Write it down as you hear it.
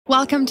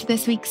Welcome to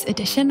this week's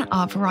edition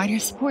of Rider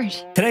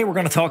Support. Today we're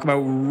going to talk about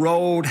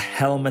road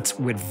helmets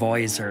with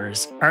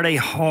visors. Are they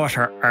hot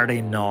or are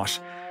they not?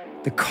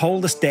 The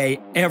coldest day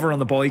ever on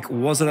the bike,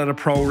 was it at a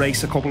pro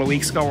race a couple of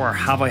weeks ago, or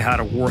have I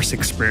had a worse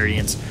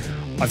experience?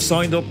 I've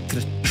signed up to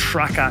the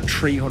track at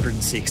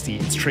 360.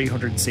 It's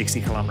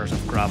 360 kilometers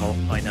of gravel.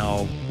 I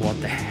know, what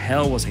the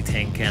hell was I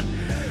thinking?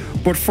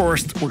 But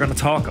first, we're going to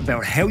talk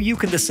about how you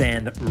can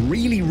descend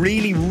really,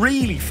 really,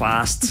 really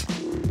fast,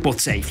 but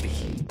safely.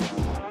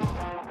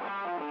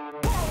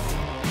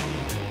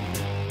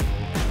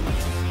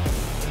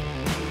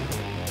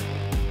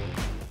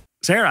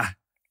 Sarah,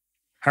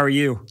 how are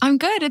you? I'm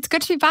good. It's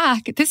good to be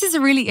back. This is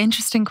a really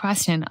interesting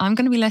question. I'm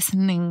going to be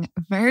listening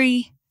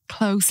very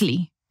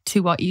closely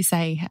to what you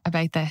say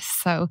about this.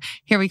 So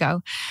here we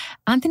go.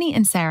 Anthony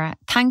and Sarah,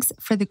 thanks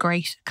for the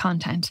great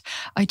content.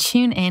 I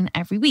tune in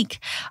every week.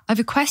 I have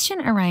a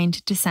question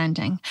around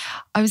descending.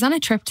 I was on a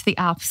trip to the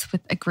Alps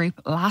with a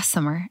group last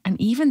summer, and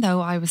even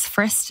though I was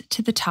first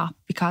to the top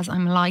because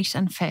I'm light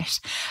and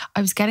fit,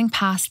 I was getting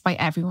passed by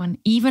everyone,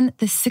 even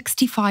the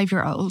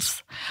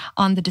 65-year-olds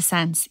on the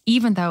descents,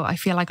 even though I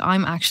feel like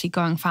I'm actually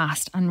going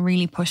fast and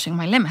really pushing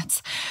my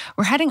limits.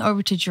 We're heading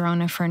over to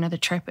Girona for another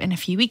trip in a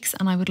few weeks,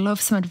 and I would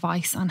love some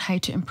advice on how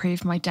to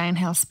improve my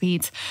downhill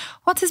speeds.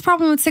 What's his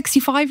problem with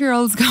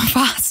 65-year-olds going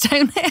fast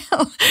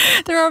downhill?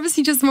 They're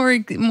obviously just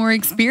more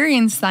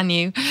experienced than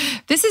you.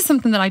 This is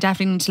something that I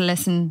definitely need to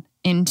listen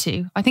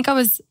into. I think I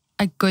was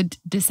a good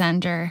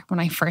descender when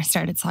I first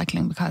started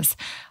cycling because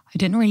I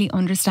didn't really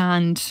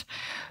understand,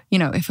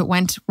 if it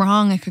went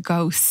wrong, it could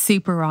go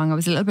super wrong. I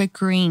was a little bit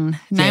green.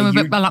 Now I'm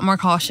a lot more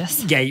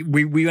cautious. Yeah,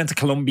 we went to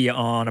Colombia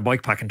on a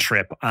bikepacking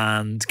trip,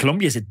 and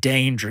Colombia is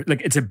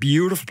it's a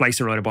beautiful place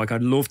to ride a bike.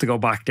 I'd love to go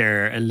back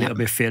there a little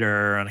bit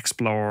fitter and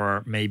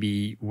explore,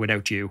 maybe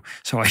without you.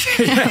 So I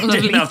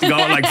didn't have to go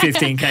at like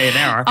 15k an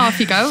hour. Off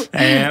you go.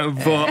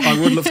 But I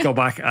would love to go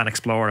back and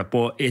explore it.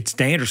 But it's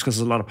dangerous because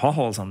there's a lot of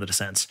potholes on the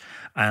descents.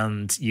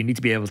 And you need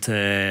to be able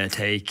to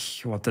take,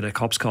 what do the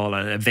cops call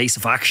it,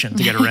 evasive action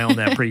to get around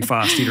that pretty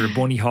fast, either a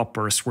bunny hop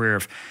or a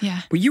swerve.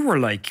 Yeah. But you were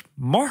like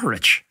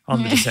Mohoric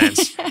on the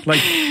descents.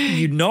 Like,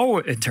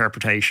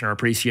 interpretation or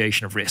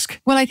appreciation of risk.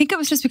 Well, I think it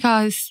was just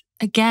because,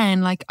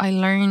 again, I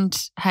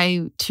learned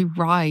how to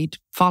ride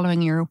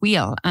following your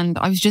wheel, and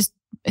I was just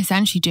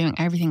essentially doing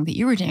everything that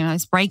you were doing. I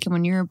was braking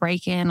when you were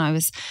braking, I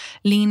was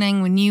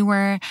leaning when you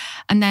were,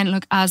 and then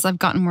as I've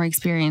gotten more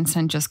experience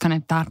and just kind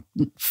of that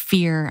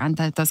fear and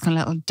those kind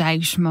of little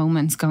doubt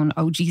moments going,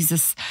 oh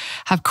Jesus,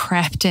 have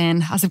crept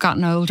in as I've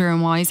gotten older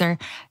and wiser.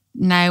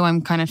 Now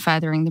I'm kind of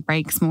feathering the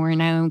brakes more.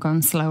 Now I'm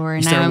going slower.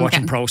 You start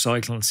watching pro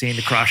cycling and seeing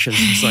the crashes.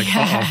 And it's like,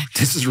 oh,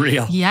 this is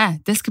real. Yeah,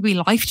 this could be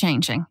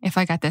life-changing if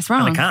I get this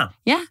wrong. And I can.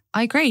 Yeah,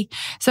 I agree.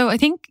 So I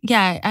think,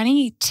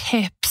 any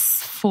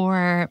tips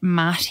for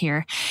Matt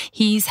here?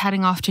 He's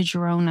heading off to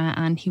Girona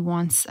and he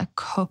wants a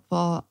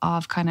couple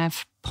of kind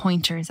of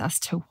pointers as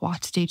to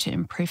what to do to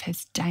improve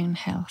his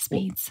downhill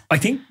speeds. I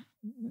think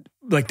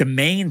the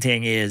main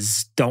thing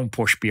is don't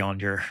push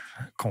beyond your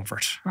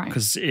comfort. Right.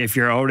 Because if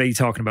you're already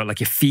talking about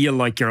you feel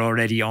like you're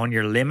already on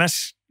your limit,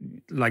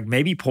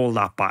 maybe pull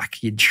that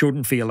back. You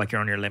shouldn't feel like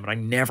you're on your limit. I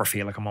never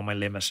feel like I'm on my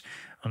limit,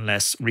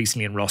 unless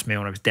recently in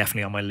Rossmoon I was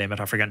definitely on my limit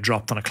after getting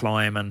dropped on a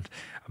climb and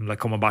I'm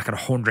coming back at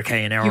 100k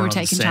an hour. You were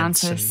taking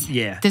chances.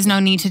 Yeah. There's no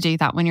need to do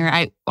that when you're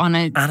out on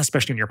and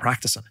especially when you're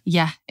practicing.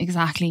 Yeah,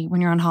 exactly. When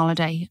you're on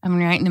holiday and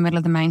when you're out in the middle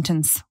of the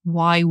mountains,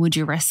 why would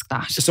you risk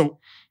that? So,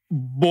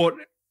 but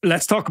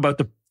let's talk about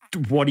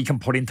what you can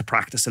put into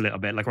practice a little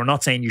bit. We're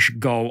not saying you should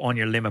go on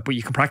your limit, but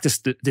you can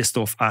practice this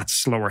stuff at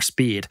slower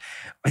speed.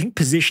 I think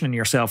positioning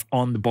yourself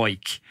on the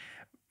bike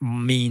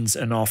means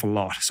an awful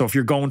lot. So if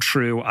you're going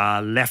through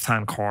a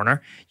left-hand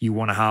corner, you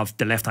want to have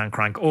the left-hand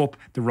crank up,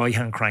 the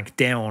right-hand crank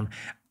down.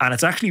 And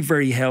it's actually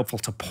very helpful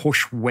to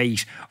push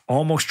weight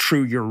almost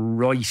through your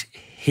right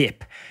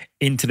hip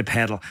into the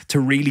pedal to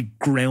really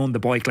ground the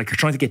bike. You're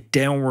trying to get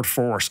downward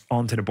force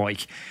onto the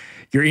bike.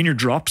 You're in your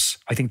drops.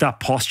 I think that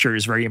posture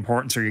is very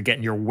important. So you're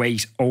getting your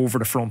weight over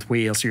the front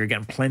wheel. So you're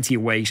getting plenty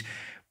of weight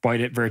by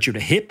the virtue of the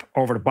hip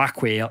over the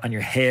back wheel and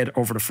your head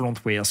over the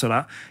front wheel. So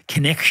that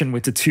connection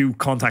with the two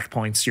contact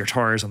points, your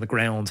tires on the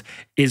ground,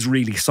 is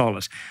really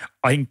solid.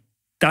 I think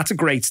that's a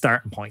great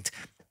starting point.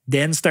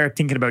 Then start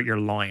thinking about your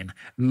line.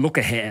 Look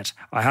ahead.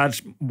 I had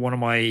one of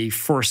my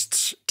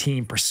first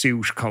team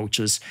pursuit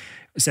coaches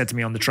said to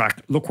me on the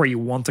track, look where you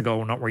want to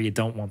go, not where you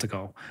don't want to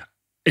go.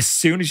 As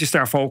soon as you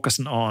start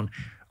focusing on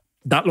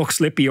that looks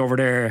slippy over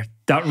there,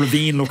 that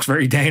ravine looks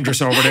very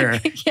dangerous over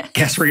there. Yes.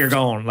 Guess where you're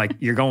going?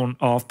 You're going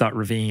off that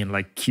ravine,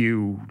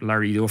 cue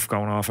Larry Duff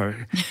going off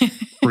a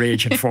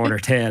bridge in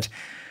Fort Ted.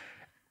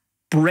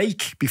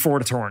 Brake before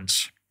the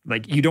turns.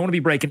 You don't want to be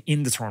braking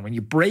in the turn. When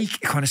you brake,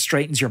 it kind of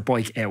straightens your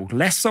bike out.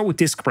 Less so with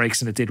disc brakes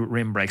than it did with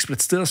rim brakes, but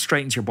it still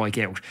straightens your bike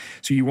out.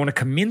 So you want to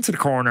come into the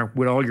corner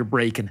with all your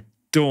braking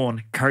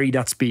done, carry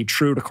that speed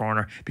through the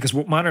corner, because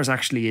what matters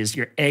actually is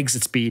your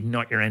exit speed,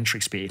 not your entry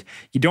speed.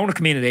 You don't want to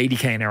come in at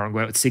 80k an hour and go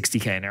out at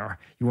 60k an hour.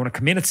 You want to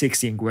come in at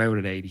 60 and go out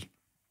at 80.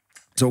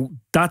 So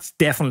that's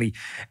definitely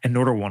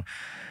another one.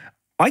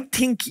 I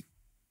think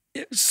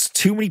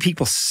too many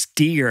people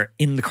steer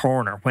in the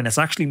corner when it's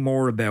actually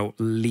more about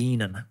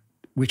leaning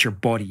with your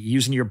body,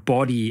 using your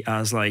body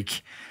as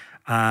like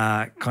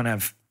kind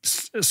of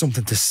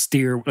something to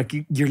steer. Like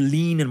you're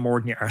leaning more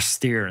than you are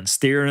steering.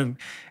 Steering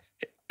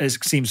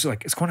seems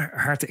like it's kind of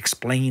hard to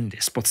explain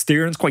this, but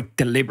steering's quite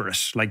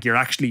deliberate. Like you're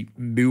actually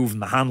moving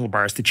the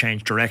handlebars to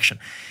change direction.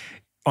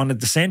 On a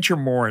descent, you're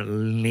more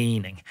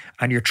leaning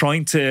and you're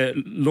trying to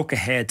look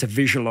ahead to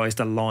visualize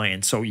the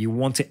line. So you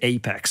want to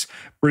apex.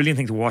 Brilliant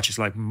thing to watch is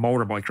like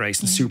motorbike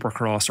racing,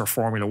 Supercross or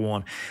Formula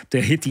One.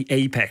 They hit the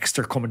apex.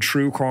 They're coming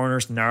through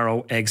corners,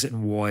 narrow,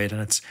 exiting wide.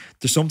 And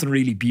there's something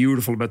really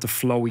beautiful about the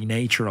flowy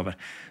nature of it.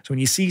 So when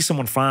you see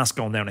someone fast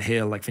going down a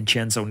hill like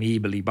Vincenzo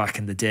Nibali back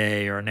in the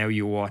day, or now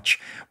you watch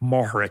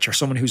Mohoric or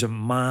someone who's a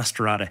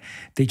master at it,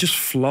 they just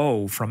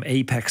flow from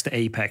apex to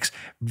apex.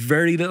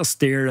 Very little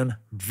steering,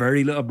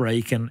 very little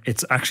braking.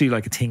 It's actually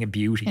like a thing of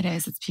beauty. It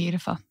is. It's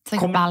beautiful. It's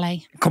like a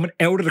ballet. Coming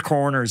out of the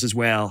corners as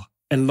well.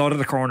 A lot of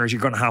the corners,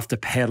 you're going to have to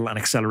pedal and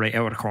accelerate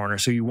out of the corner.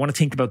 So you want to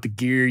think about the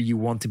gear you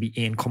want to be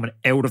in coming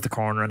out of the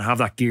corner and have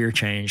that gear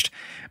changed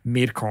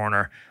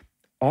mid-corner.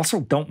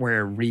 Also, don't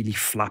wear a really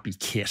flappy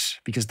kit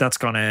because that's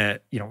going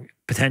to,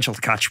 potential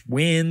to catch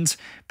wind,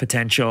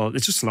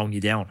 it's just slowing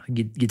you down.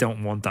 You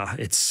don't want that.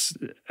 It's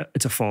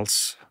a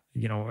false,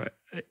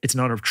 it's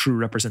not a true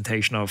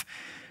representation of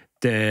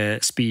the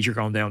speed you're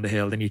going down the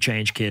hill. Then you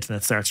change kit and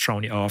it starts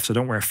throwing you off. So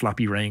don't wear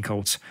flappy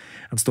raincoats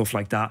and stuff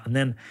like that. And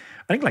then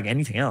I think like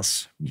anything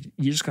else,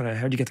 you just gotta,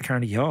 how do you get the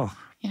Carnegie Hall?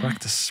 Yeah,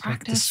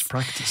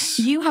 practice.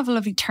 You have a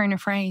lovely turn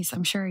of phrase.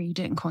 I'm sure you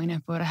didn't coin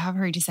it, but I have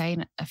heard you say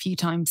it a few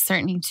times.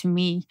 Certainly to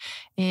me,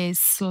 is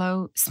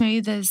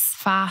smooth as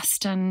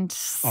fast and.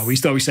 Oh, we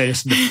used to always say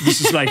this.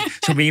 This is like,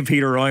 so me and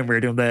Peter Ryan, we were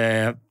doing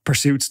the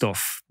pursuit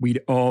stuff. We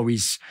kind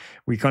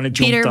of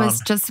jumped on. Peter was,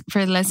 just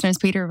for the listeners,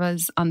 Peter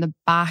was on the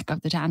back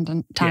of the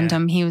tandem.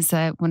 Yeah. He was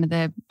one of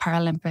the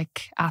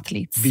Paralympic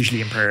athletes.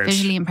 Visually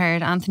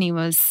impaired. Anthony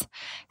was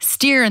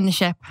steering the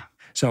ship.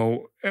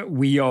 So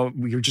we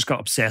just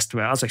got obsessed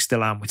with, as I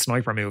still am, with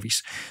sniper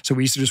movies. So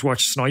we used to just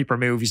watch sniper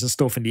movies and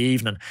stuff in the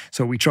evening.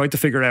 So we tried to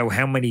figure out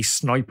how many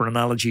sniper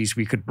analogies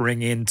we could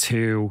bring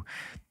into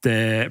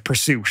the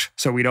pursuit.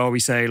 So we'd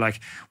always say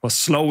like, well,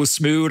 slow is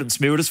smooth and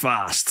smooth is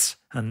fast.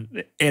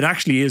 And it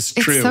actually is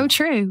true. It's so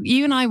true.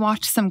 You and I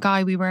watched some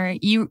guy,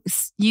 you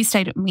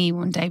stayed with me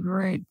one day. We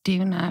were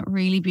doing a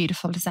really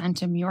beautiful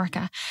descent in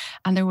Mallorca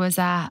and there was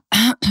a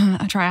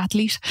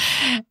triathlete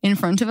in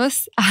front of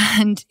us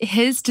and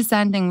his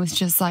descending was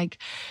just like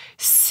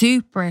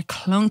super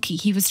clunky.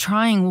 He was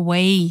trying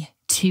way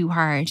too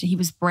hard. He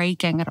was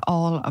braking at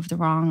all of the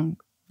wrong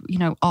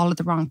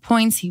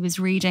points. He was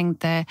reading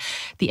the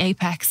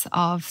apex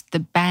of the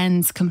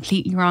bends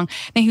completely wrong.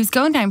 Now he was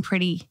going down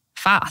pretty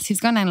fast. He's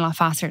gone down a lot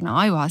faster than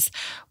I was,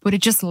 but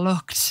it just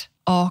looked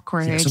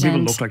awkward. Yeah, some people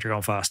look like you're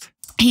going fast.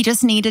 He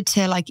just needed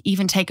to like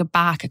even take it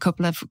back a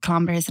couple of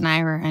kilometers an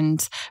hour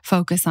and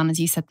focus on, as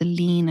you said, the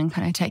lean and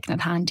kind of taking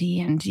it handy.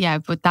 And yeah,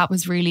 but that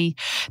was really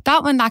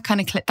that's when that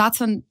kind of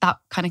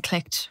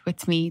clicked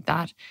with me,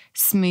 that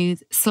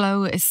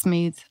slow is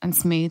smooth and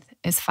smooth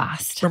is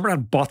fast. Remember I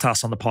had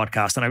Bottas on the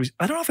podcast and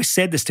I don't know if I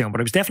said this to him,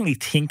 but I was definitely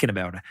thinking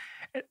about it.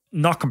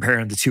 Not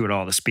comparing the two at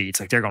all, the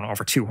speeds, like they're going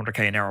over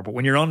 200k an hour, but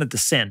when you're on a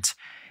descent,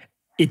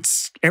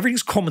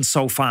 everything's coming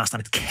so fast and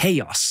it's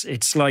chaos.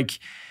 It's like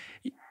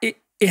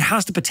it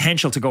has the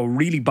potential to go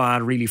really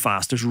bad, really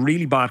fast. There's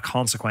really bad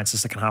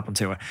consequences that can happen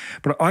to it.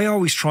 But I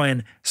always try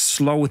and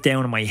slow it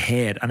down in my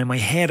head. And in my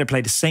head, I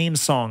play the same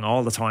song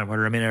all the time,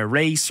 whether I'm in a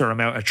race or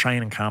I'm out at a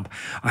training camp.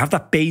 I have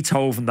that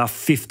Beethoven, that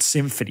Fifth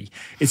Symphony.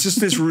 It's just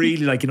this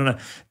really like,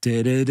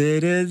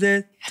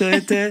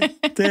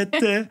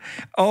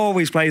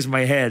 always plays in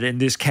my head in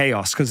this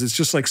chaos because it's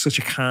just like such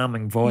a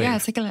calming vibe. Yeah,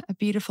 it's like a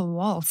beautiful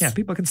waltz. Yeah,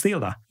 people can steal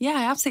that. Yeah,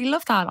 I absolutely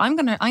love that.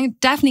 I'm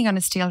definitely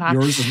gonna steal that.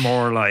 Yours is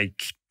more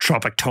like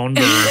Tropic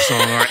Thunder or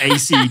something, or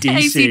AC/DC.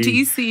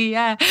 AC/DC,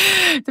 yeah.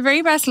 The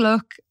very best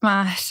look,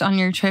 Matt, on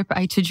your trip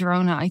out to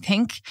Girona, I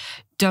think,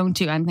 don't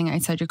do anything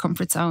outside your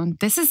comfort zone.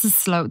 This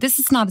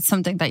is not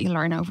something that you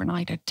learn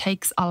overnight. It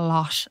takes a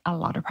lot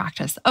of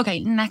practice.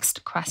 Okay,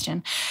 next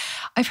question.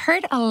 I've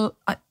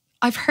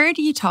heard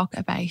you talk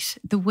about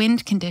the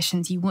wind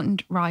conditions you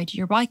wouldn't ride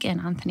your bike in,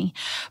 Anthony.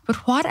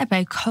 But what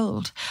about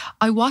cold?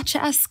 I watched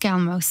it as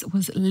Skelmos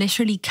was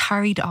literally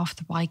carried off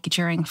the bike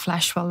during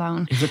Flesh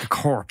Wallone. He was like a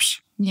corpse.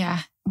 Yeah.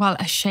 Well,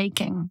 a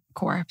shaking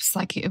corpse.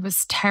 Like it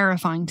was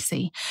terrifying to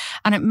see.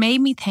 And it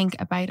made me think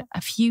about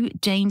a few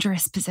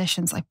dangerous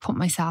positions I put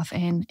myself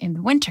in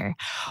the winter.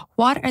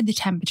 What are the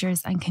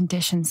temperatures and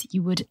conditions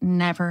you would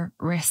never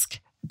risk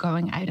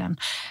going out on?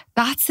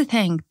 That's the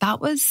thing. That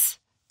was...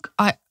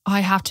 I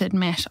have to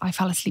admit, I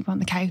fell asleep on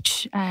the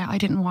couch. I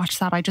didn't watch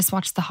that. I just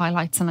watched the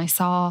highlights and I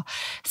saw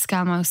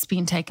Skelmos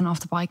being taken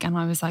off the bike and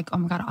I was like, oh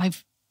my God,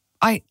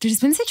 there's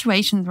been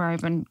situations where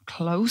I've been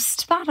close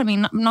to that. I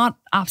mean, not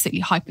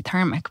absolutely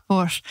hypothermic,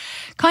 but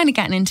kind of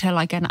getting into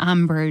like an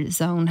amber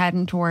zone,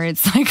 heading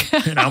towards like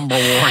an amber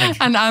warning.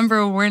 An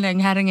amber warning,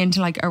 heading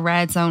into like a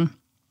red zone.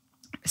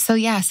 So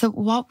yeah, so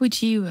what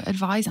would you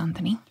advise,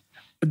 Anthony?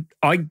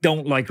 I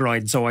don't like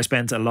riding, so I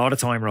spent a lot of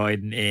time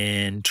riding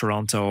in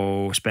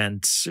Toronto.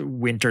 Spent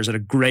winters at a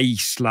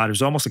great lad. It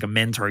was almost like a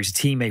mentor. He's a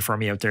teammate for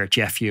me out there at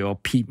Jeff HUEL.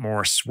 Pete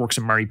Morse works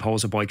in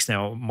Mariposa Bikes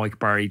now. Mike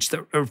Barry, just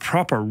a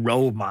proper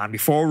roadman.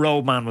 Before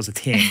roadman was a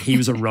thing, he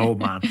was a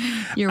roadman.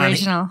 The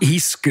original. He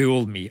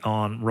schooled me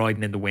on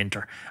riding in the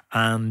winter,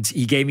 and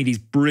he gave me these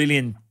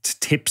brilliant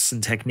tips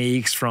and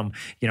techniques, from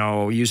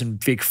using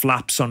big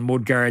flaps on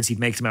mud guards. He'd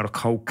make them out of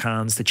Coke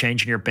cans, to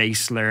changing your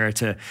base layer,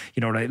 to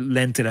the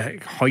length of the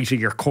height of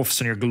your cuffs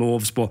and your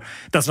gloves. But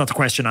that's not the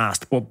question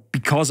asked. But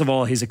because of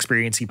all his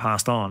experience he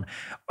passed on,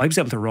 I was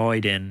able to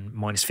ride in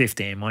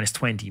 -15,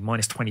 -20,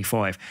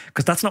 -25,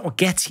 because that's not what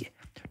gets you.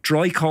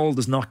 Dry cold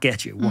does not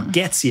get you. What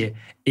gets you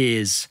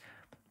is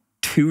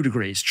 2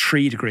 degrees,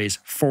 3 degrees,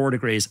 4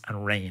 degrees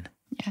and rain,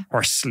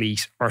 or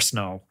sleet or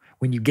snow.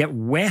 When you get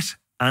wet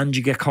and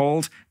you get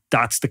cold,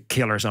 that's the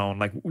killer zone.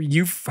 Like,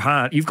 you've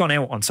gone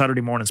out on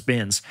Saturday morning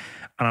spins,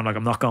 and I'm like,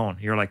 I'm not going.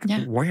 You're like,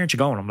 why aren't you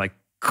going? I'm like,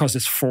 because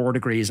it's 4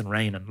 degrees and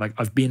raining. Like,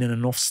 I've been in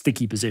enough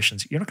sticky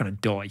positions. You're not going to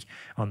die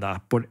on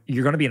that, but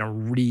you're going to be in a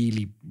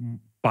really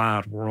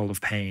bad world of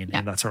pain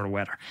in that sort of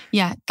weather.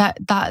 Yeah,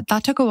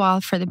 that took a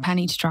while for the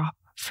penny to drop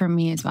for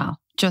me as well.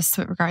 Just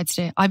with regards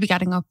to, I'd be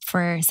getting up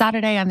for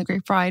Saturday on the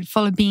group ride,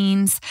 full of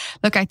beans,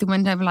 look out the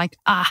window, be like,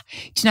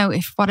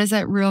 what is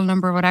it, rule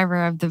number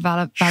whatever of the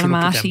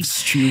Velamati.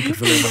 Stupid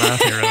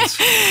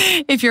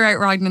Velamati. If you're out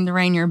riding in the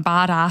rain, you're a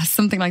badass,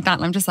 something like that.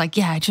 And I'm just like,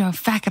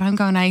 feck it, I'm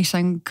going out,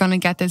 I'm going to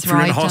get this ride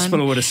done. If you're in a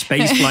hospital with a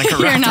space blanket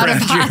wrapped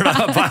around you, you're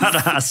not a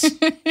badass.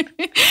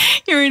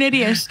 You're an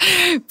idiot.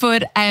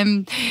 But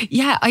and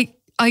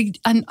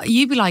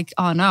you'd be like,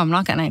 oh no, I'm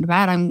not getting out of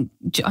bed.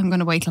 I'm going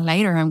to wait till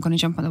later. I'm going to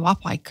jump on the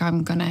Wattbike.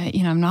 I'm going to,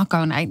 I'm not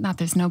going out. That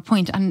there's no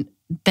point. And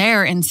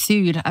there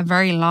ensued a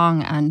very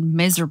long and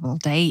miserable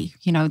day,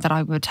 that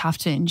I would have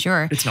to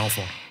endure. It's no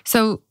fun.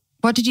 So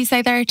what did you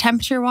say there,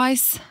 temperature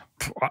wise?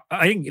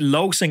 I think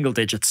low single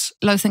digits.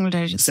 Low single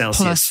digits.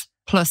 Celsius.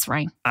 Plus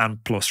rain.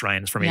 And plus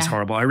rain for me is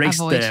horrible. I raced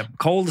the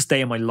coldest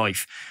day of my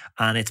life,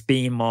 and it's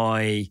been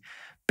my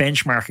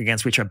benchmark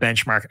against which I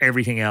benchmark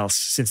everything else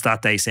since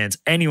that day. Since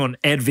anyone,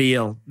 Ed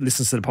Veal,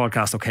 listens to the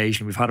podcast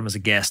occasionally. We've had him as a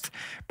guest.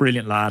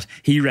 Brilliant lad.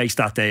 He raced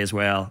that day as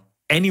well.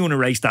 Anyone who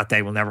raced that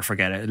day will never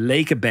forget it.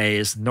 Lake of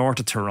Bays, north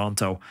of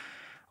Toronto.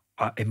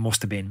 It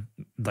must have been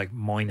like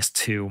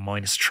 -2,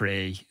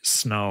 -3,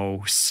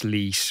 snow,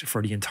 sleet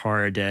for the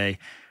entire day.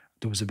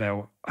 There was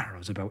about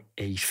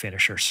 8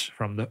 finishers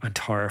from the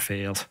entire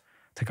field.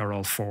 I think I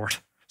rolled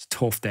 4th.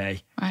 Tough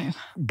day. Right.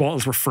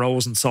 Bottles were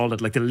frozen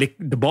solid. Like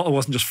the bottle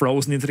wasn't just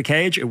frozen into the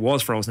cage, it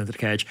was frozen into the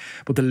cage,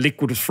 but the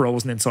liquid was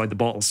frozen inside the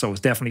bottle, so it was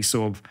definitely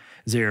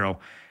sub-zero.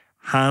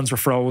 Hands were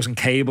frozen,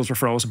 cables were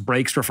frozen,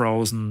 brakes were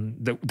frozen,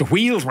 the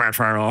wheels weren't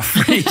far off.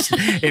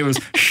 It was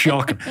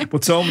shocking.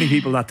 But so many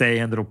people that day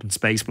ended up in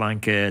space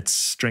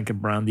blankets, drinking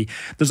brandy.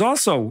 There's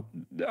also,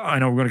 I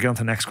know we're going to get on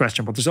to the next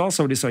question, but there's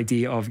also this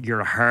idea of you're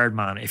a hard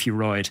man if you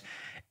ride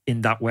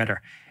in that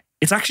weather.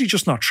 It's actually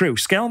just not true.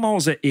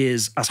 Skelmosa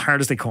is as hard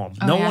as they come.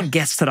 No one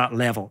gets to that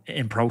level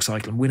in pro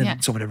cycling,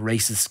 winning some of the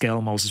races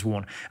Skelmosa's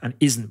won, and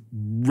isn't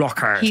rock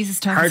hard. He's as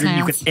tough harder than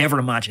you could ever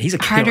imagine. He's a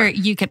killer. Harder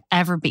you could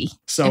ever be.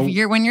 So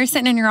when you're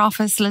sitting in your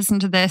office listening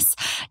to this,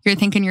 you're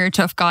thinking you're a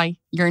tough guy.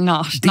 You're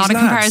not. Not a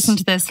comparison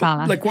to this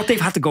fella. Like what they've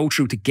had to go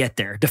through to get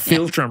there, the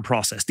filtering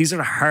process. These are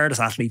the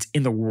hardest athletes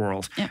in the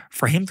world. Yeah.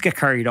 For him to get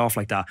carried off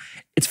like that,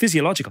 it's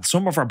physiological.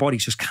 Some of our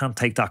bodies just can't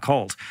take that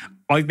cold.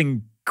 I've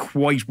been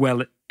quite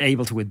well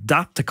able to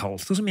adapt to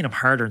cold. Doesn't mean I'm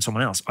harder than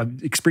someone else. I'm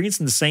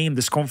experiencing the same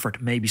discomfort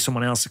maybe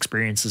someone else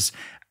experiences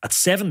at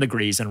 7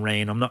 degrees in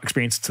rain. I'm not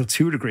experiencing till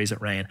 2 degrees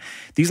at rain.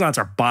 These lads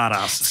are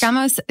badasses.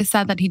 Skamos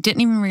said that he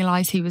didn't even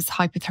realise he was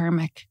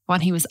hypothermic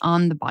when he was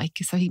on the bike.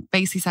 So he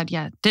basically said,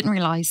 didn't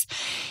realise.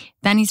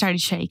 Then he started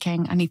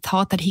shaking and he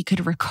thought that he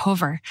could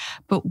recover.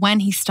 But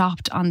when he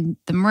stopped on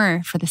the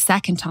Mur for the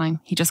second time,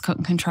 he just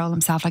couldn't control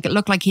himself. Like it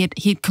looked like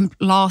he'd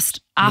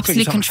lost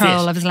absolute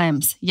control of his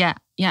limbs. Yeah.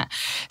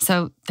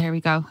 So there we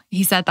go.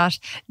 He said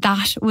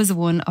that was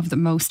one of the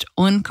most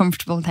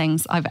uncomfortable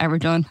things I've ever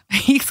done.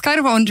 He's kind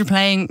of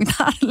underplaying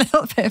that a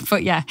little bit,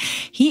 but yeah,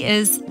 he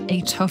is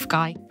a tough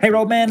guy. Hey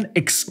Roadman,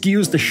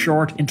 excuse the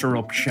short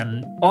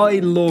interruption. I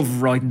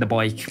love riding the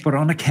bike, but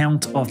on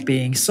account of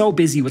being so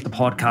busy with the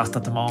podcast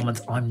at the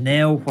moment, I'm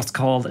now what's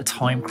called a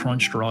time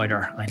crunched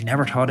rider. I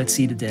never thought I'd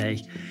see the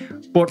day.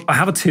 But I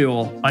have a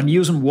tool. I'm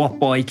using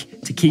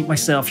Wattbike to keep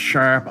myself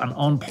sharp and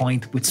on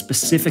point with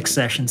specific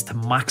sessions to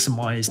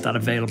maximise that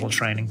available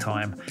training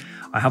time.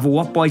 I have a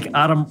Wattbike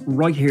Atom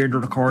right here in the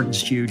recording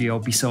studio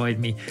beside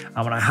me,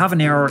 and when I have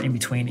an hour in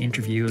between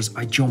interviews,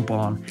 I jump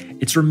on.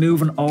 It's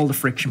removing all the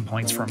friction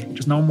points for me.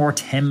 There's no more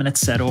 10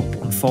 minutes set up,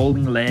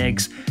 unfolding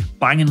legs,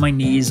 banging my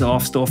knees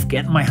off stuff,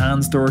 getting my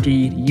hands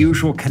dirty, the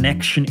usual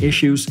connection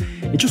issues.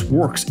 It just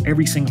works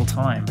every single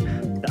time.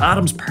 The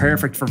Atom's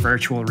perfect for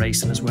virtual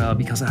racing as well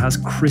because it has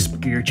crisp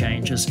gear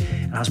changes,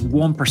 it has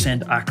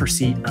 1%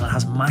 accuracy, and it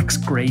has max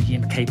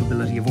gradient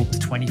capability of up to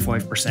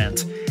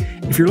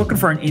 25%. If you're looking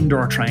for an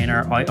indoor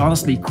trainer, I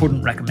honestly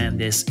couldn't recommend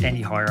this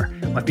any higher.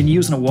 I've been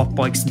using a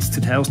Wattbike since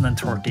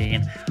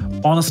 2013.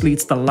 Honestly,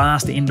 it's the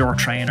last indoor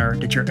trainer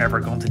that you're ever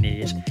going to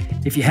need.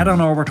 If you head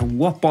on over to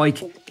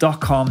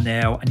wattbike.com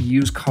now and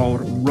use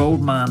code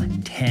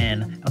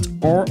ROADMAN10, that's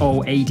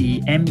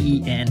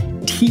ROADMENTEN,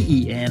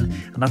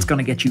 and that's going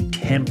to get you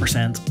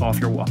 10% off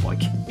your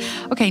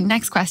Wattbike. Okay,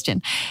 next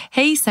question.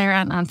 Hey, Sarah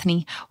and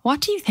Anthony, what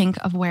do you think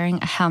of wearing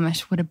a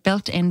helmet with a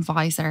built-in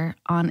visor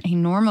on a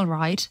normal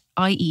ride,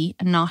 i.e.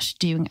 not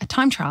doing a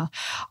time trial?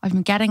 I've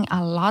been getting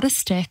a lot of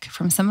stick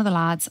from some of the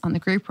lads on the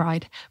group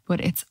ride, but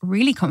it's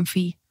really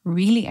comfy,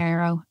 really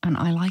aero, and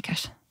I like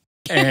it.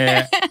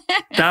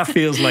 That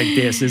feels like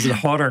this. Is it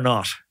hot or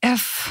not?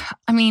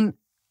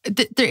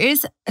 There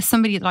is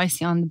somebody that I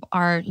see on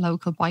our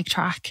local bike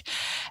track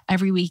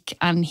every week,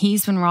 and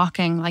he's been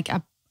rocking like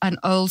an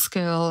old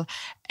school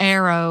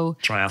aero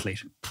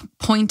triathlete,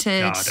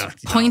 pointed back.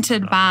 You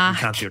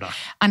can't do that.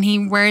 And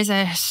he wears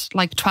it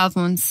like 12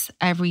 months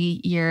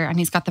every year, and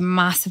he's got the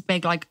massive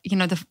big, like, you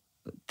know, the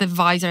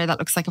visor that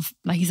looks like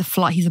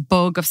he's a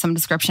bug of some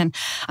description.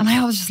 And I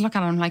always just look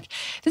at him like,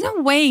 there's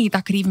no way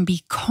that could even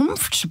be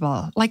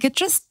comfortable. Like, it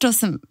just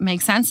doesn't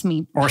make sense to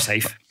me. Or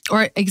safe.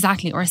 Or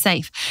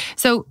safe.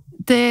 So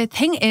the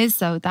thing is,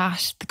 though,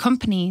 that the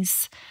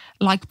companies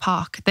like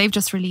POC, they've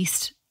just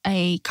released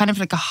a kind of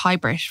like a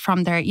hybrid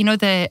from their, you know,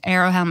 the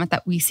aero helmet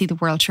that we see the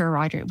World Tour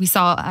rider. We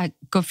saw a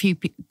good few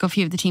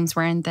of the teams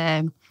wearing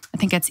the, I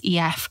think it's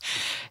EF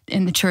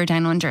in the Tour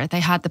Down Under. They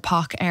had the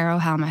POC aero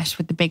helmet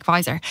with the big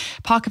visor.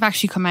 POC have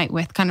actually come out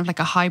with kind of like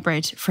a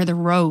hybrid for the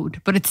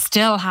road, but it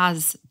still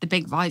has the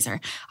big visor.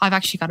 I've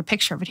actually got a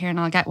picture of it here, and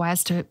I'll get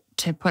Wes to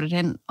put it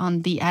in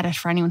on the edit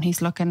for anyone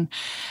who's looking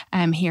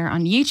here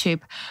on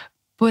YouTube.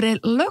 But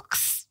it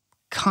looks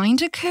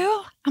kind of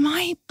cool. Am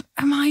I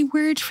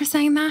weird for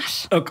saying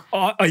that? Look,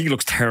 I think it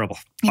looks terrible.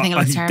 You think it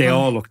looks terrible? They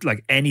all look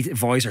like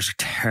visors are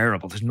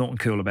terrible. There's nothing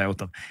cool about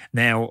them.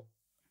 Now,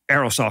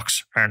 aero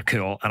socks aren't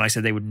cool, and I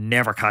said they would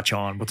never catch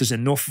on, but there's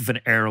enough of an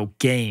aero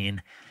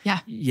gain. Yeah.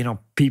 You know,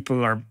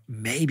 people are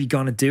maybe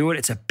going to do it.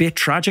 It's a bit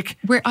tragic.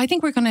 I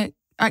think we're going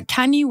to...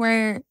 can you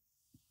wear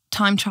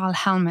time trial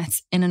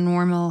helmets in a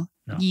normal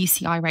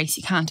UCI race?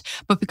 You can't.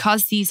 But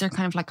because these are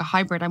kind of like a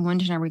hybrid, I'm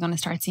wondering, are we going to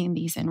start seeing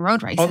these in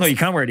road races? Oh, no, you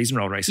can wear these in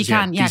road races. You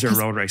can, yeah. These are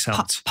road race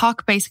helmets.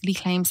 POC basically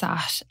claims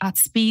that at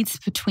speeds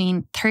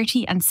between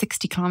 30 and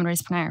 60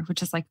 kilometers per hour,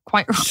 which is like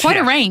quite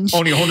a range.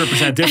 Only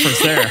 100%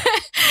 difference there.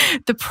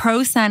 The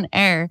ProSen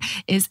Air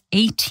is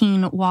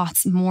 18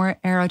 watts more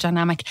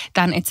aerodynamic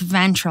than its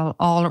ventral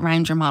all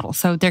around your model.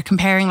 So they're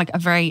comparing like a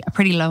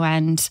pretty low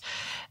end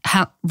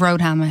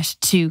road helmet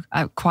to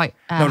quite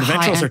no, the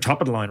ventrals are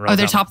top of the line. Oh,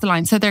 they're top of the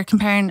line. So they're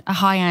comparing a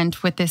high end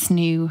with this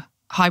new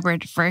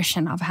hybrid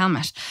version of a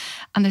helmet,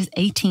 and there's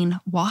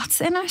 18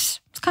 watts in it.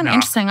 It's kind of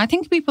interesting. I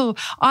think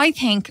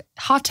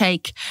hot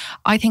take,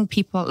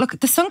 look,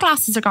 the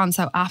sunglasses are gone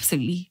so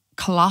absolutely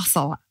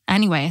colossal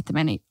anyway at the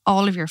minute.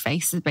 All of your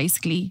face is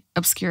basically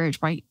obscured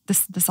by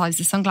the size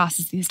of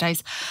sunglasses these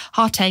days.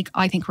 Hot take,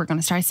 I think we're going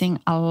to start seeing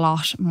a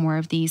lot more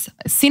of these.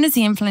 As soon as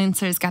the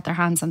influencers get their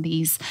hands on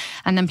these,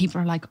 and then people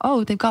are like,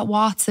 oh, they've got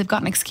watts, they've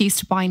got an excuse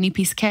to buy a new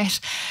piece of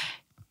kit,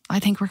 I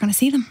think we're going to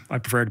see them. I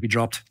prefer to be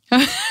dropped.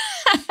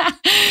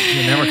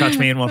 You'll never catch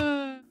me in one.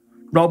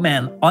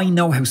 Roadman, I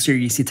know how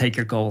serious you take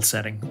your goal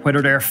setting,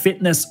 whether they're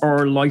fitness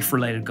or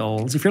life-related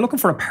goals. If you're looking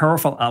for a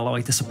powerful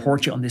ally to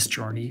support you on this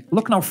journey,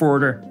 look no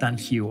further than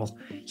HUEL.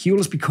 HUEL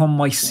has become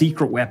my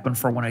secret weapon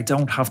for when I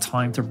don't have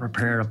time to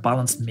prepare a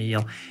balanced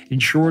meal. It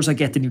ensures I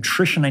get the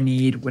nutrition I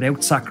need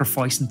without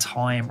sacrificing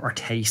time or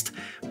taste.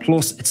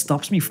 Plus, it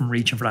stops me from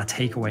reaching for that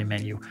takeaway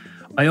menu.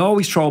 I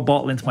always throw a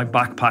bottle into my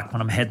backpack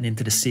when I'm heading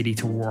into the city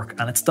to work,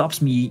 and it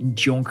stops me eating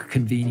junk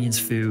convenience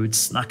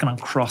foods, snacking on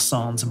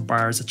croissants and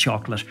bars of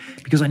chocolate,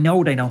 because I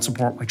know they don't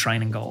support my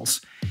training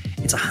goals.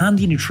 It's a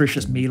handy,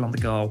 nutritious meal on the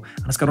go,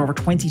 and it's got over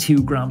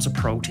 22 grams of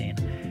protein.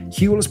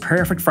 HUEL is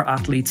perfect for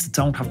athletes that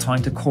don't have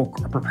time to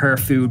cook or prepare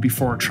food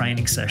before a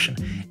training session.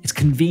 It's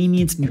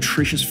convenient,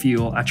 nutritious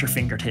fuel at your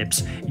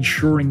fingertips,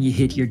 ensuring you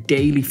hit your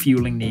daily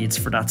fueling needs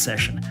for that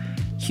session.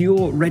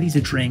 HUEL Ready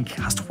to Drink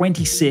has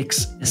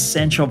 26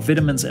 essential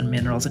vitamins and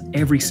minerals in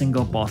every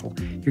single bottle.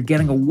 You're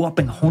getting a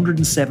whopping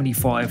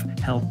 175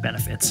 health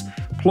benefits.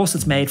 Plus,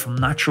 it's made from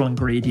natural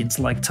ingredients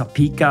like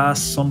topeka,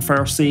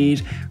 sunflower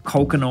seed,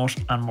 coconut,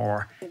 and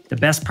more. The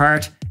best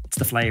part? It's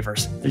the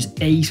flavours. There's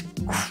 8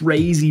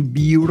 crazy,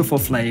 beautiful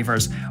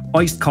flavours.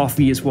 Iced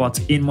coffee is what's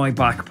in my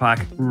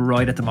backpack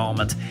right at the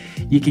moment.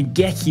 You can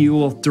get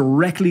HUEL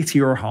directly to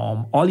your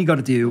home. All you got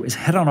to do is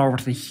head on over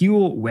to the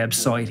HUEL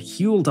website,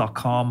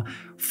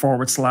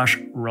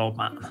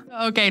 huel.com/roadman.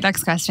 Okay,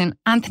 next question.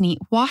 Anthony,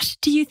 what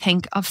do you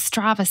think of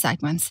Strava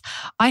segments?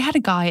 I had a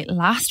guy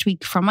last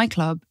week from my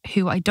club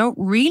who I don't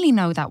really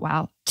know that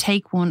well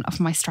take one of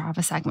my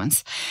Strava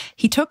segments.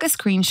 He took a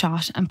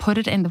screenshot and put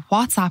it in the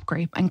WhatsApp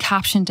group and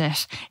captioned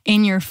it,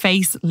 "In your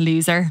face,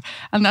 loser."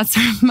 And that's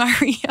from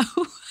Mario.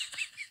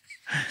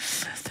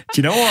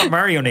 Do you know what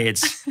Mario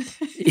needs?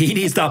 He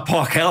needs that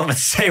POC helmet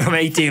to save him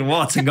 18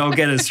 watts and go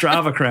get his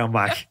Strava crown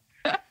back.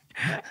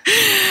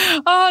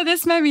 Oh,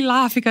 this made me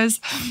laugh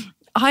because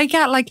I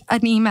get like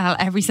an email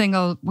every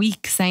single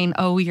week saying,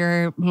 oh,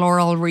 your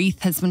laurel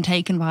wreath has been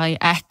taken by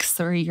X,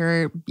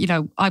 or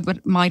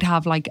might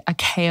have like a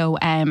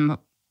KOM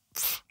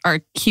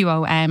or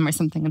QOM or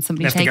something, and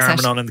somebody Left the takes Garmin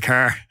it. on in the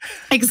car.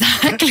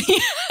 Exactly.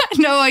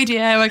 No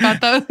idea how I got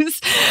those.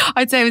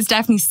 I'd say I was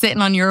definitely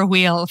sitting on your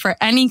wheel for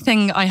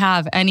anything I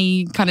have,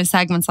 any kind of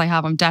segments I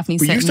have. I'm definitely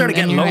But sitting. you started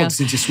getting your loads wheel.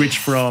 since you switched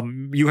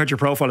from, you had your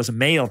profile as a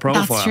male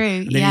profile. That's true.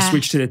 And then you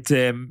switched to it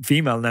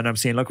female. And then I'm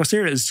seeing, like, what's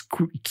there is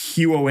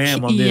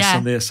QOM on this,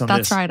 on this, on this.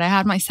 That's right. I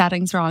had my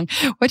settings wrong.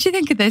 What do you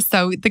think of this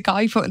though? The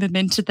guy putting it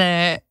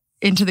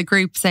into the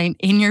group saying,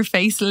 "In your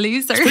face,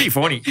 loser." It's pretty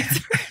funny.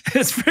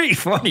 It's pretty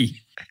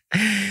funny.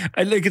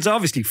 It's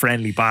obviously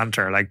friendly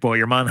banter, like, but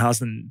your man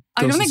hasn't.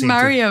 I don't think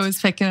Mario is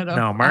picking it up.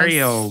 No,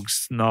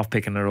 Mario's not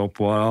picking it up.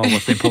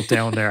 What they put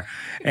down there.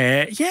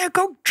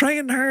 Go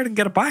trying hard and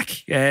get it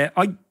back.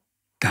 I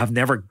have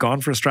never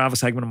gone for a Strava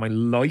segment in my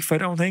life, I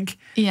don't think.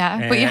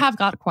 Yeah, but you have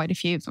got quite a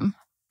few of them.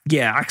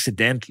 Yeah,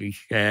 accidentally.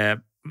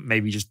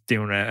 Maybe just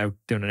doing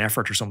an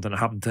effort or something. I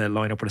happened to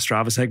line up with a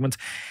Strava segment.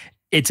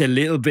 It's a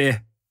little bit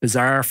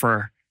bizarre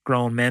for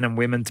grown men and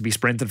women to be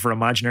sprinting for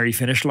imaginary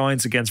finish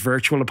lines against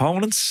virtual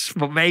opponents,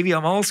 but maybe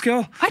I'm old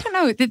school. I don't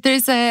know.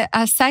 There's a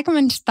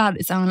segment that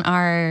is on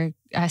our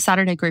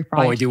Saturday group,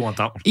 right? Oh, I do want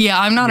that one. Yeah,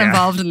 I'm not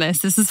involved in this.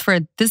 This is for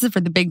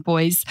the big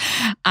boys,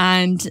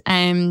 and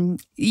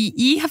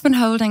you have been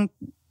holding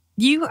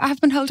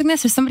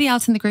this, or somebody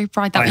else in the group,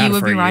 right? That you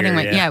would be riding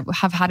with. Yeah,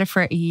 have had it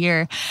for a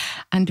year,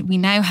 and we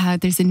now have.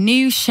 There's a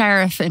new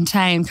sheriff in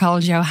town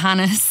called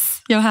Johannes,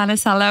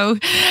 hello.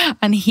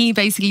 And he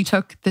basically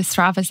took the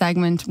Strava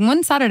segment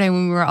one Saturday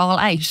when we were all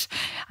out,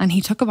 and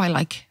he took it by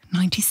like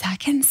 90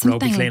 seconds.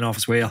 Something. Roby clean off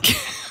his wheel.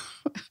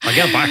 I'll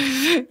get it back.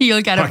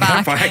 You'll get it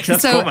back.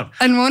 That's coming.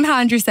 On one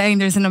hand, you're saying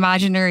there's an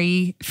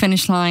imaginary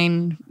finish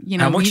line.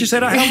 How much you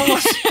said that helmet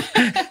was?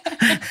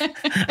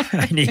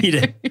 I need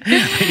it.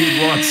 I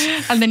need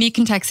once. And then you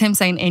can text him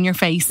saying, "In your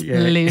face,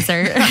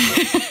 loser."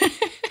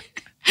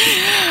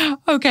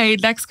 Okay,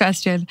 next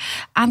question.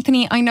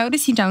 Anthony, I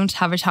notice you don't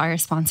have a tyre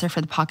sponsor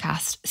for the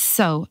podcast.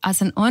 So,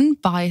 as an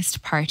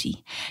unbiased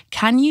party,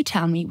 can you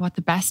tell me what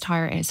the best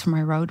tyre is for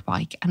my road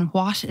bike, and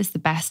what is the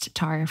best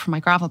tyre for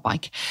my gravel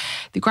bike?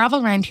 The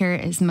gravel around here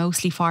is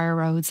mostly fire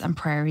roads and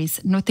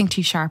prairies, nothing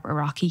too sharp or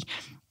rocky.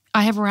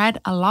 I have read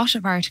a lot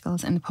of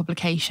articles in the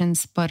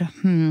publications, but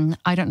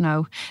I don't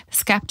know. The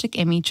skeptic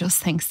in me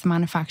just thinks the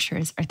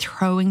manufacturers are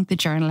throwing the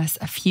journalists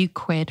a few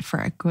quid for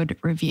a good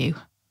review.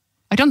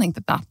 I don't think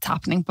that that's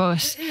happening,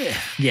 but...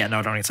 Yeah, no,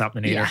 I don't think it's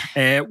happening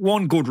either.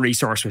 One good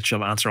resource which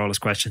will answer all his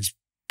questions,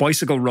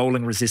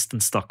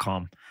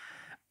 bicyclerollingresistance.com.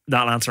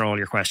 That'll answer all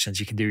your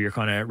questions. You can do your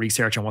kind of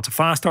research on what's a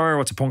fast tyre,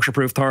 what's a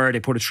puncture-proof tyre. They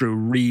put it through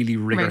really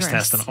rigorous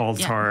testing, all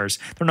the tyres.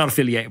 They're not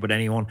affiliated with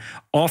anyone.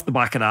 Off the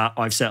back of that,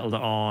 I've settled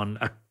on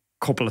a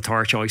couple of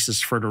tyre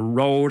choices for the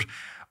road.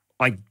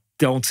 I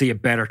don't see a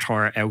better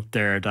tyre out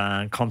there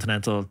than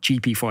Continental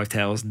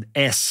GP5000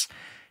 S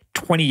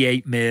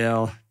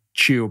 28mm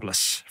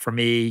tubeless. For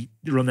me,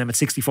 run them at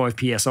 65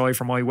 psi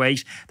for my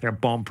weight. They're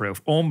bomb-proof.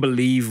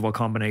 Unbelievable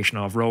combination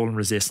of rolling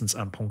resistance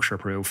and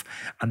puncture-proof.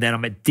 And then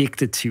I'm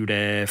addicted to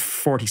the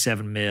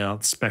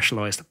 47mm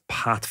specialised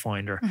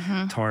Pathfinder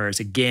tyres.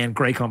 Again,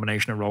 great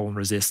combination of rolling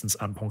resistance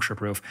and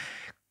puncture-proof.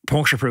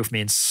 Puncture-proof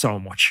means so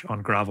much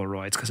on gravel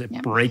rides because it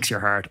breaks your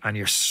heart and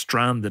you're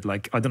stranded.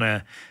 Like, I done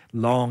a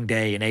long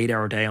day, an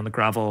 8-hour day on the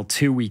gravel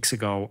 2 weeks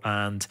ago,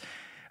 and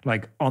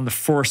like on the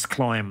first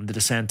climb, the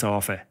descent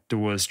off it, there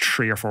was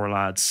 3 or 4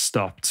 lads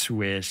stopped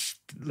with,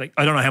 like,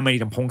 I don't know how many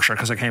of them punctured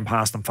because I came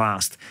past them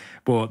fast,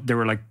 but they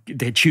were like,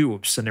 they had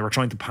tubes and they were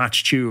trying to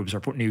patch tubes or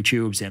put new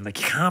tubes in. Like,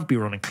 you can't be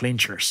running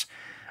clinchers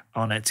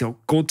on it. So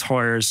good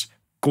tyres,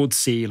 good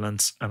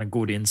sealants, and a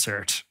good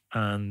insert,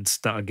 and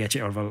that'll get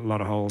you out of a lot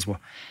of holes. But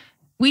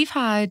we've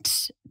had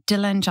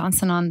Dylan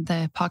Johnson on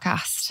the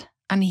podcast,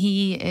 and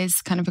he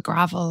is kind of a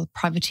gravel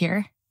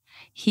privateer.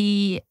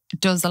 He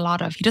does a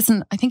lot of,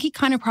 I think he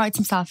kind of prides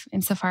himself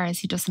insofar as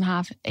he doesn't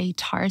have a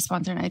tyre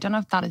sponsor. And I don't know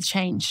if that has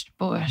changed,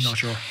 but I'm not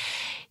sure.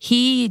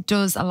 He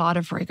does a lot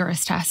of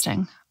rigorous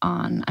testing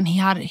on, and he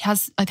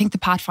has, I think the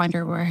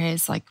Pathfinder were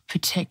his like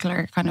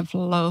particular kind of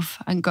love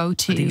and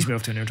go-to. I think he's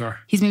moved to a new tyre.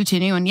 He's moved to a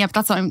new one. Yeah,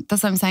 but that's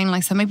what I'm saying.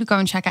 Like, so maybe go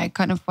and check out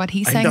kind of what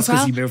he's saying. That's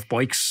because he moved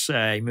bikes.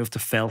 He moved to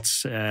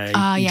Felts.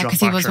 Because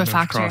he was with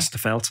Factor. Across to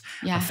Felt.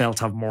 Yeah. And Felt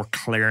have more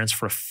clearance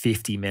for a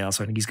 50mm.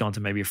 So I think he's gone to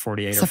maybe a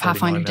 48 so or 49. So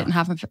Pathfinder didn't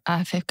have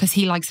a 50 because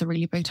he likes a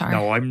really big tyre.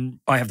 No,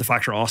 I have the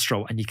Factor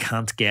Ostro, and you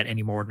can't get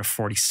any more than a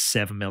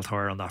 47mm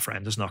tyre on that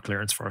frame. There's not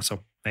clearance for it. So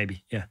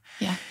maybe, yeah.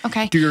 Yeah,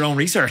 okay. Do your own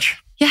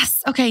research.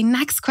 Yes. Okay,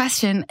 next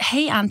question.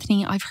 Hey,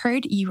 Anthony, I've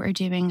heard you are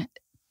doing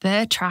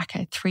the track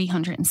at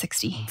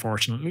 360.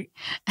 Unfortunately.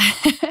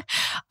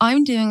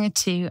 I'm doing it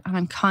too, and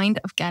I'm kind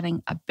of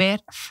getting a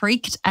bit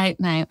freaked out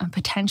now and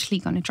potentially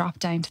going to drop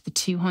down to the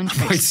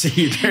 200. I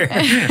see you there.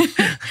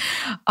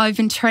 I've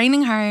been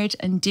training hard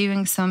and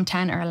doing some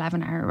 10 or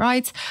 11 hour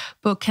rides,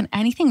 but can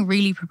anything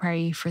really prepare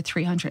you for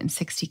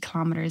 360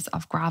 kilometers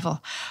of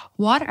gravel?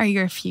 What are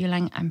your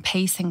fueling and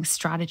pacing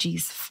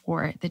strategies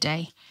for the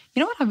day? You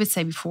know what I would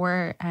say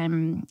before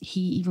he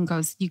even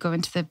goes, you go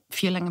into the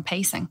fueling and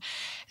pacing.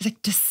 It's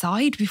like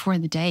decide before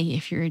the day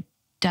if you're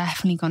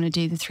definitely going to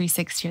do the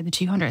 360 or the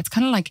 200. It's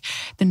kind of like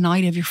the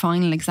night of your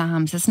final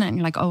exams, isn't it? And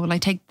you're like, oh, will I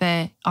take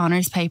the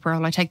honours paper or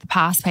will I take the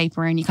past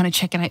paper? And you kind of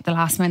chicken out the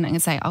last minute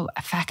and say, oh,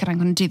 feck it, I'm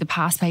going to do the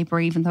past paper,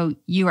 even though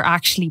you were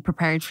actually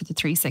prepared for the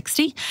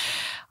 360.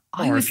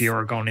 Or if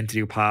you're going into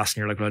do pass and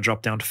you're like, well, I'll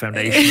drop down to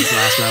foundation at the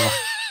last level.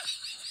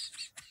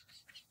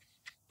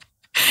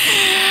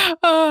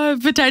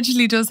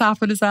 Potentially does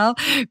happen as well.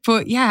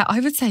 But yeah, I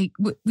would say,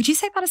 would you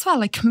say that as well?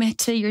 Like commit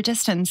to your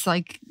distance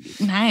like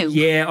now?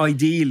 Yeah,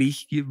 ideally,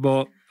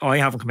 but I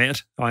haven't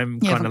committed. I'm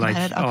kind of like,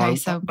 okay,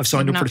 so I've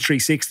signed up for the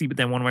 360, but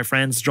then one of my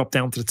friends dropped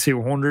down to the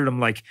 200. I'm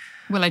like,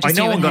 well, I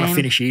know I'm going to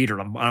finish either.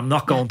 I'm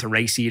not going to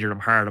race either. I'm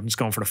hard. I'm just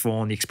going for the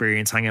fun, the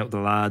experience, hang out with the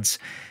lads.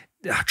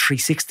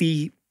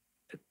 360,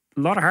 a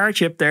lot of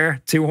hardship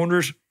there.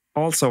 200,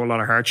 also a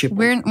lot of hardship.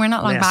 We're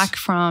not long back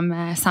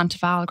from Santa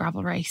Val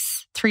gravel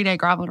race, 3-day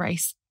gravel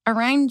race.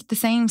 Around the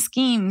same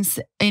schemes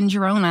in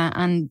Girona,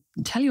 and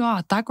tell you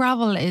what, that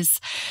gravel is,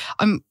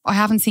 I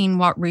haven't seen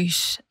what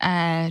route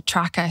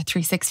Traca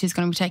 360 is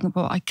going to be taking,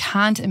 but I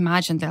can't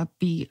imagine there'll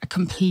be a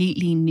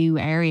completely new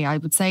area. I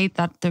would say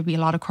that there'll be a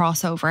lot of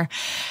crossover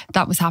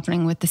that was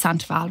happening with the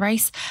Santa Val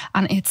race,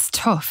 and it's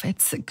tough.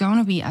 It's going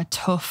to be a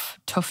tough.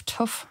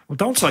 Well,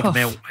 don't psych them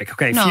out. Like,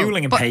 okay, no,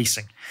 fueling and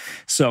pacing.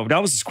 So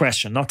that was his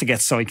question, not to get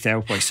psyched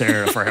out by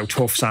Sarah for how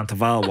tough Santa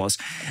Val was.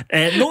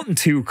 Nothing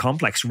too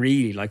complex,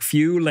 really. Like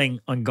fueling,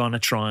 I'm going to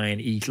try and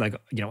eat like,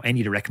 you know,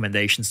 any of the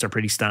recommendations. They're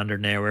pretty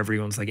standard now.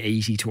 Everyone's like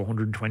 80 to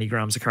 120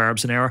 grams of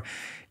carbs an hour.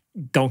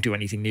 Don't do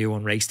anything new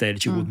on race day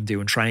that you wouldn't do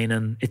in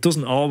training. It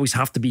doesn't always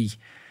have to be,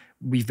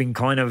 we've been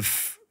kind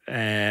of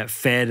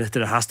fed that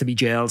it has to be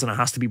gels and it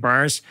has to be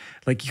bars.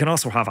 Like you can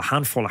also have a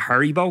handful of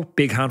Haribo,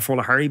 big handful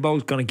of Haribo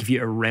is going to give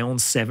you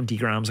around 70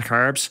 grams of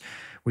carbs,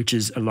 which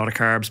is a lot of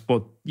carbs.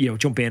 But, you know,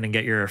 jump in and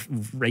get your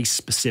race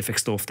specific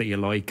stuff that you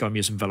like. I'm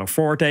using Velo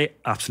Forte.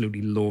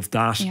 Absolutely love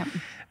that.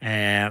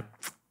 Yep.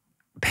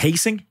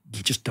 Pacing,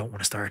 you just don't want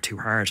to start too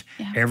hard.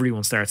 Yeah.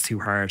 Everyone starts too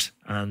hard.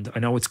 And I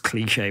know it's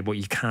cliche, but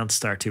you can't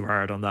start too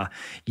hard on that.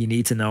 You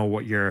need to know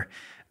what your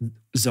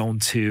zone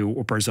 2,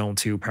 upper zone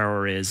 2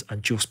 power is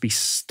and just be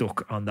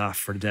stuck on that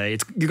for the day.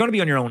 You're going to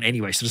be on your own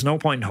anyway, so there's no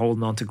point in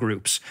holding on to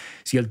groups.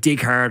 So you'll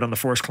dig hard on the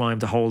first climb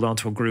to hold on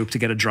to a group to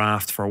get a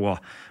draft for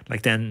what?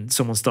 Like then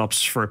someone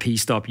stops for a pee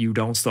stop, you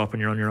don't stop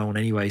and you're on your own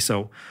anyway.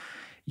 So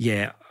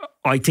yeah,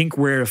 I think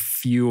we're a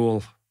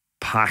fuel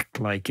pack,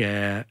 like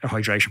a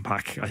hydration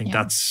pack. I think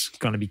that's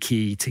going to be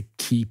key to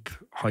keep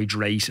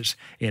hydrated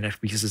in it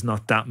because there's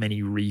not that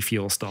many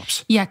refuel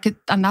stops. Yeah,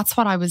 and that's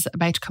what I was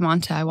about to come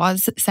on to. I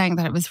was saying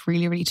that it was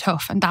really, really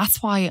tough. And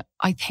that's why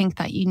I think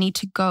that you need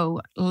to go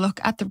look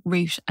at the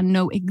route and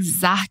know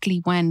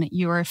exactly when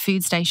your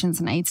food stations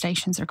and aid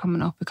stations are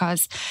coming up,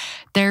 because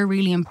they're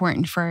really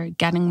important for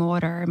getting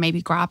water,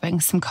 maybe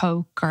grabbing some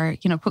Coke or,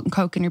 you know, putting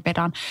Coke in your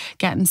bid-on,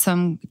 getting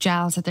some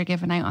gels that they're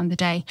giving out on the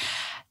day.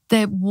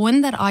 The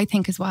one that I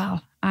think as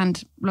well,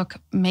 and look,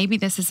 maybe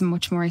this is a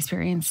much more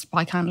experienced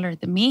bike handler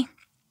than me,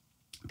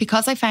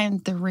 because I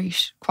found the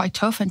route quite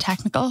tough and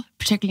technical,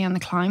 particularly on the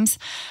climbs.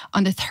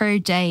 On the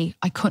third day,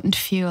 I couldn't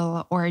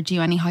fuel or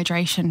do any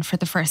hydration for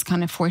the first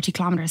kind of 40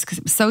 kilometers because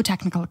it was so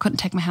technical. I couldn't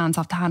take my hands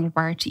off the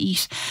handlebar to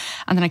eat,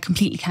 and then I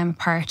completely came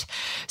apart.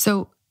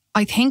 So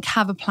I think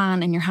have a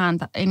plan in your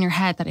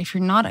head that if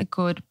you're not a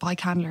good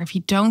bike handler, if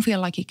you don't feel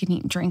like you can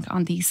eat and drink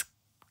on these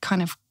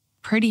kind of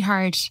pretty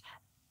hard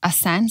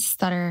ascents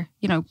that are,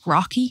 you know,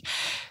 rocky,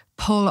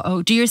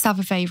 do yourself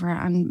a favor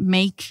and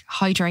make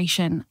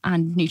hydration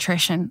and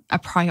nutrition a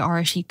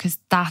priority, because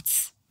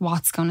that's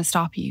what's going to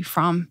stop you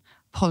from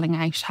pulling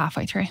out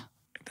halfway through.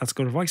 That's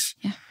good advice.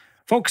 Yeah.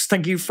 Folks,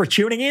 thank you for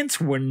tuning in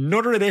to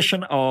another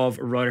edition of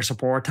Rider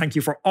Support. Thank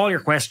you for all your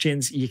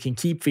questions. You can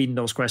keep feeding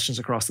those questions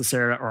across to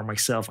Sarah or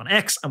myself on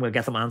X, and we'll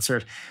get them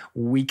answered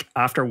week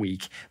after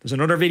week. There's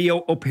another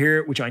video up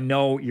here, which I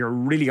know you're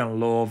really going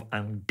to love,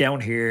 and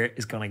down here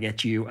is going to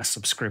get you a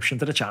subscription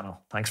to the channel.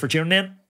 Thanks for tuning in.